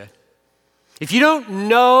just said. If you don't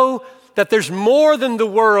know that there's more than the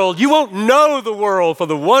world, you won't know the world for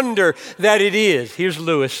the wonder that it is. Here's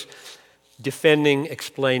Lewis defending,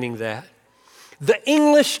 explaining that. The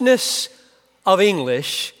Englishness of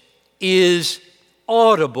English is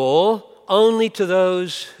audible only to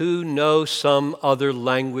those who know some other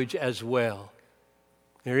language as well.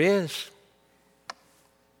 There he is,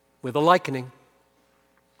 with a likening.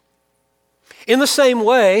 In the same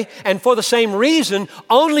way, and for the same reason,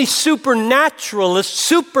 only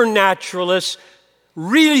supernaturalists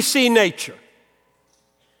really see nature.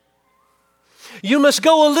 You must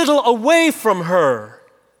go a little away from her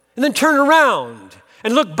and then turn around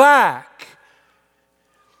and look back.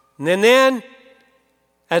 And then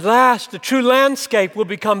at last, the true landscape will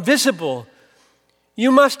become visible.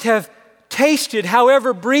 You must have tasted,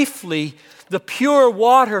 however briefly, the pure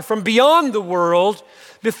water from beyond the world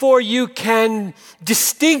before you can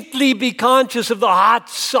distinctly be conscious of the hot,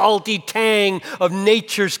 salty tang of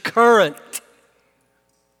nature's current.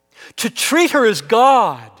 To treat her as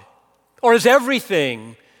God or as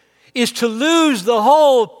everything is to lose the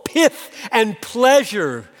whole pith and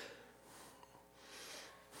pleasure.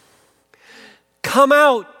 Come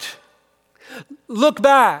out, look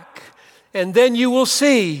back, and then you will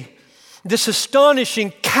see this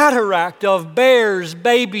astonishing cataract of bears,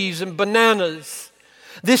 babies, and bananas.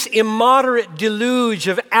 This immoderate deluge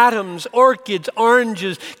of atoms, orchids,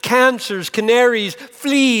 oranges, cancers, canaries,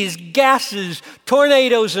 fleas, gases,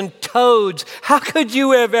 tornadoes, and toads. How could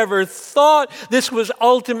you have ever thought this was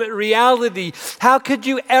ultimate reality? How could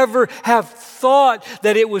you ever have thought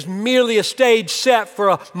that it was merely a stage set for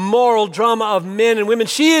a moral drama of men and women?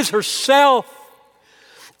 She is herself.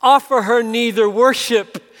 Offer her neither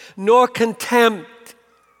worship nor contempt.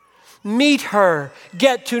 Meet her,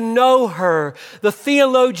 get to know her. The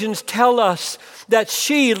theologians tell us that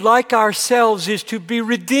she, like ourselves, is to be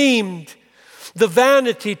redeemed. The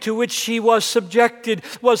vanity to which she was subjected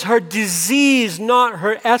was her disease, not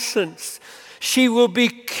her essence. She will be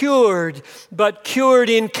cured, but cured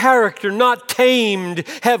in character, not tamed,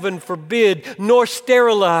 heaven forbid, nor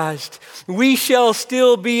sterilized. We shall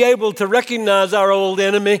still be able to recognize our old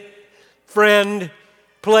enemy, friend,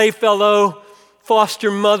 playfellow,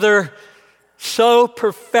 foster mother, so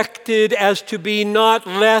perfected as to be not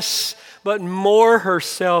less but more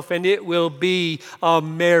herself, and it will be a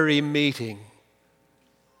merry meeting.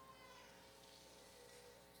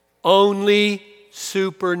 Only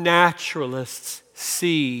supernaturalists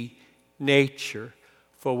see nature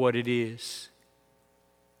for what it is.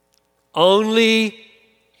 Only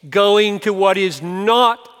going to what is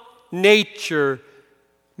not nature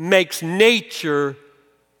makes nature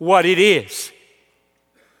what it is.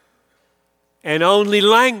 And only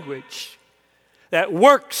language that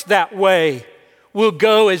works that way will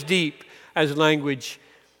go as deep as language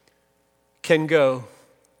can go.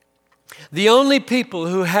 The only people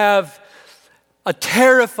who have a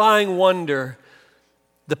terrifying wonder,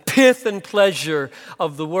 the pith and pleasure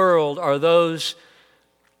of the world, are those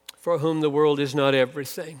for whom the world is not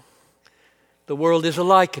everything. The world is a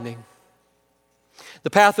likening. The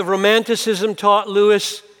path of romanticism taught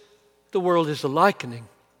Lewis the world is a likening.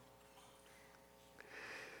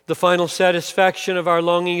 The final satisfaction of our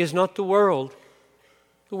longing is not the world.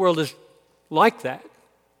 The world is like that.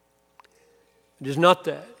 It is not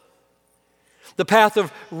that. The path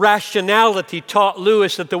of rationality taught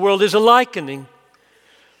Lewis that the world is a likening.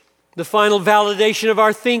 The final validation of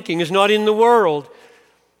our thinking is not in the world.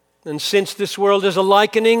 And since this world is a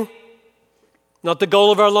likening, not the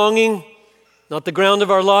goal of our longing, not the ground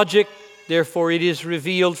of our logic, therefore it is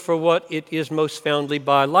revealed for what it is most foundly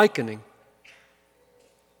by likening.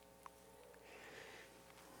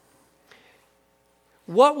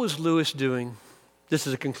 What was Lewis doing? This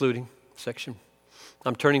is a concluding section.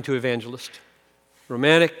 I'm turning to Evangelist.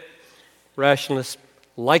 Romantic, rationalist,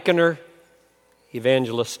 likener,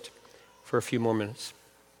 evangelist for a few more minutes.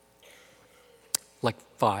 Like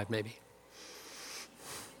 5 maybe.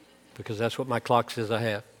 Because that's what my clock says I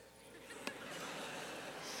have.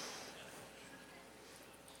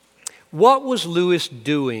 What was Lewis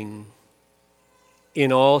doing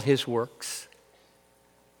in all his works?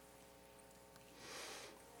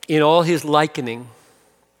 In all his likening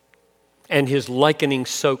and his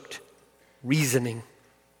likening-soaked reasoning?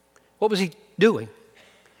 What was he doing?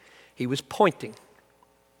 He was pointing.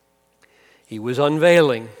 He was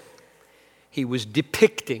unveiling. He was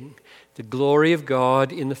depicting the glory of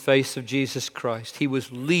God in the face of Jesus Christ. He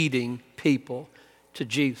was leading people to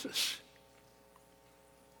Jesus.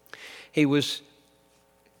 He was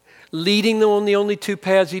leading them on the only 2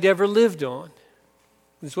 paths he'd ever lived on.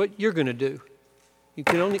 It's what you're going to do. You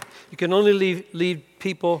can only lead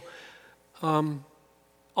people on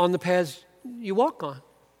the paths you walk on.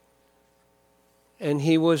 And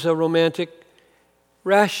he was a romantic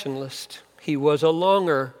rationalist. He was a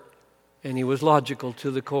longer, and he was logical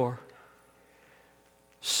to the core.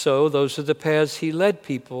 So those are the paths he led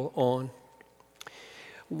people on.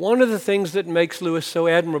 One of the things that makes Lewis so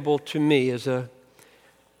admirable to me as a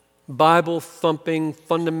Bible-thumping,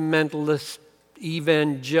 fundamentalist,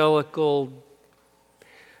 evangelical,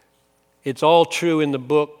 it's all true in the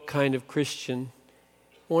book kind of Christian,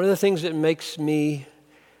 one of the things that makes me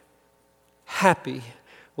happy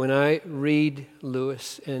when I read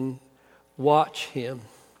Lewis and watch him,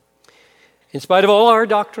 in spite of all our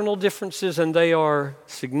doctrinal differences, and they are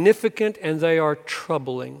significant and they are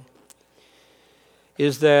troubling,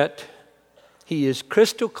 is that he is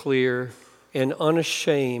crystal clear and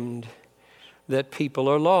unashamed that people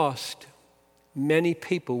are lost. Many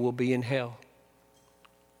people will be in hell.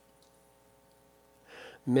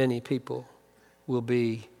 Many people will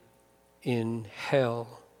be in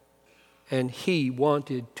hell. And he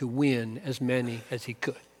wanted to win as many as he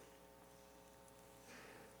could.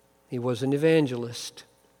 He was an evangelist.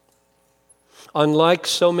 Unlike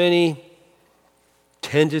so many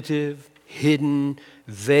tentative, hidden,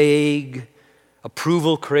 vague,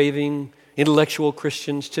 approval-craving, intellectual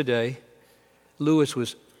Christians today, Lewis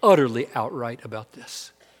was utterly outright about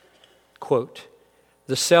this. Quote,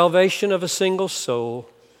 "The salvation of a single soul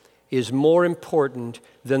is more important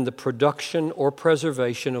than the production or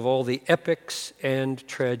preservation of all the epics and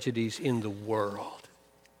tragedies in the world."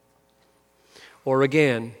 Or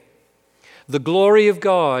again, "The glory of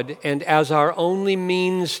God, and as our only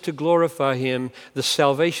means to glorify Him, the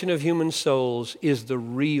salvation of human souls is the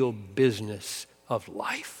real business of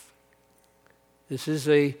life." This is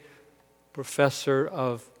a professor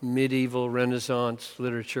of medieval Renaissance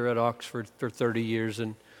literature at Oxford for 30 years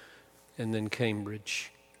and then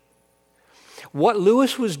Cambridge. What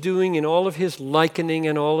Lewis was doing in all of his likening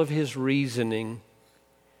and all of his reasoning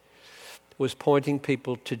was pointing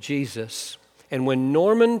people to Jesus. And when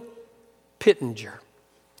Norman Pittenger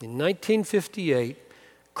in 1958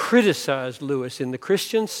 criticized Lewis in the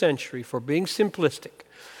Christian Century for being simplistic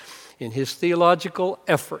in his theological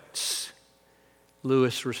efforts,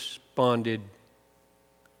 Lewis responded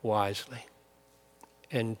wisely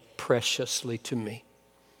and preciously to me.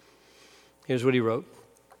 Here's what he wrote.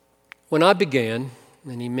 "When I began,"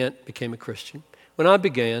 and he meant became a Christian, "when I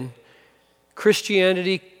began,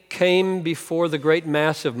 Christianity came before the great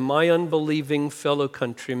mass of my unbelieving fellow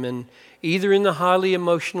countrymen, either in the highly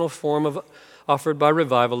emotional form offered by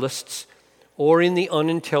revivalists or in the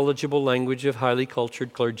unintelligible language of highly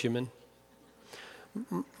cultured clergymen.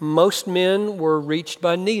 Most men were reached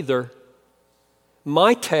by neither.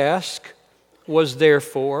 My task was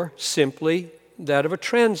therefore simply that of a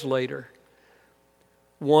translator,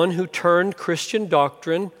 one who turned Christian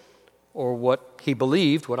doctrine, or what I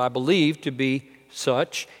believed to be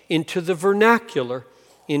such, into the vernacular,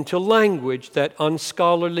 into language that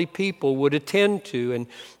unscholarly people would attend to and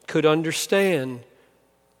could understand.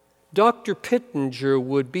 Dr. Pittenger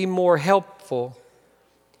would be more helpful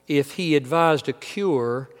if he advised a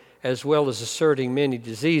cure as well as asserting many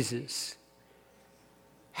diseases.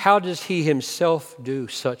 How does he himself do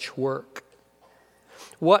such work?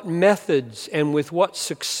 What methods and with what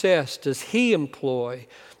success does he employ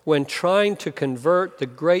when trying to convert the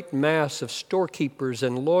great mass of storekeepers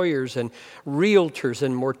and lawyers and realtors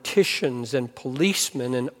and morticians and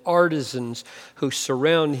policemen and artisans who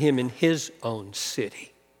surround him in his own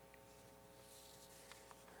city?"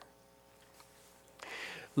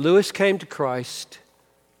 Lewis came to Christ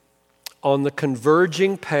on the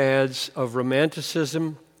converging paths of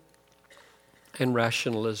romanticism and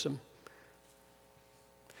rationalism,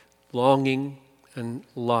 longing and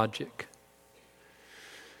logic.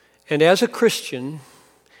 And as a Christian,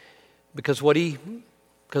 because of what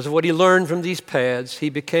he learned from these paths, he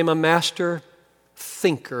became a master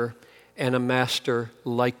thinker and a master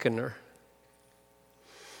likener.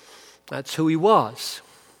 That's who he was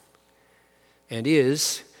and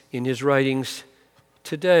is in his writings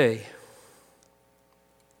today.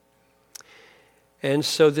 And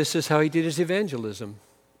so this is how he did his evangelism.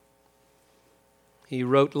 He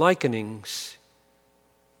wrote likenings,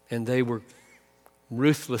 and they were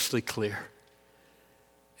ruthlessly clear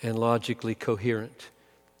and logically coherent.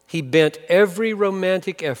 He bent every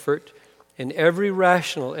romantic effort and every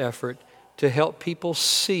rational effort to help people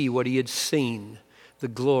see what he had seen, the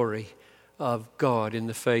glory of God in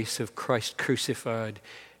the face of Christ crucified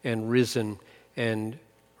and risen and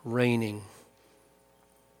reigning.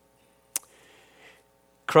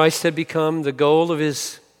 Christ had become the goal of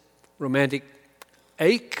his romantic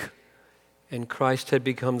ache, and Christ had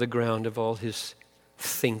become the ground of all his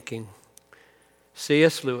thinking.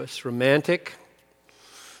 C.S. Lewis, romantic,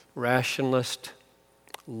 rationalist,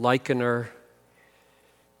 likener,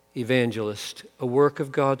 evangelist, a work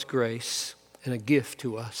of God's grace and a gift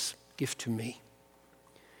to us, gift to me.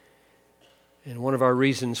 And one of our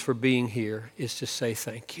reasons for being here is to say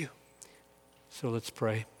thank you. So let's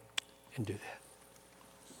pray and do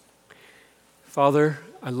that. Father,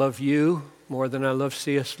 I love you more than I love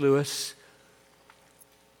C.S. Lewis,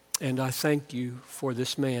 and I thank you for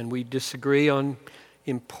this man. We disagree on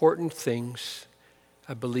important things.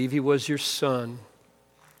 I believe he was your son,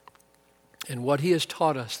 and what he has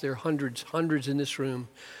taught us, there are hundreds in this room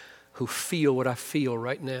who feel what I feel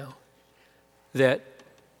right now, that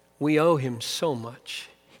we owe him so much.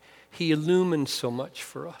 He illumined so much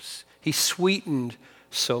for us. He sweetened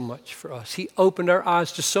so much for us. He opened our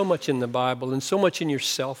eyes to so much in the Bible and so much in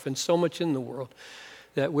yourself and so much in the world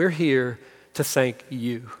that we're here to thank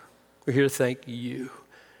you. We're here to thank you.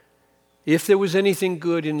 If there was anything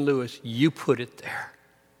good in Lewis, you put it there.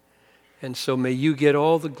 And so may you get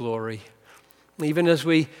all the glory. Even as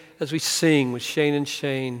we sing with Shane and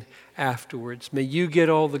Shane afterwards, may you get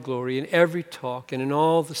all the glory in every talk and in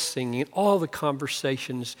all the singing, all the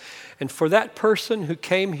conversations. And for that person who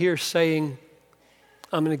came here saying,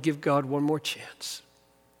 I'm going to give God one more chance.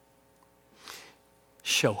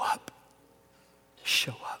 Show up.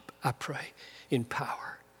 Show up, I pray, in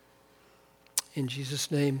power. In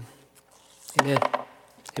Jesus' name, amen.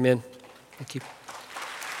 Amen. Thank you.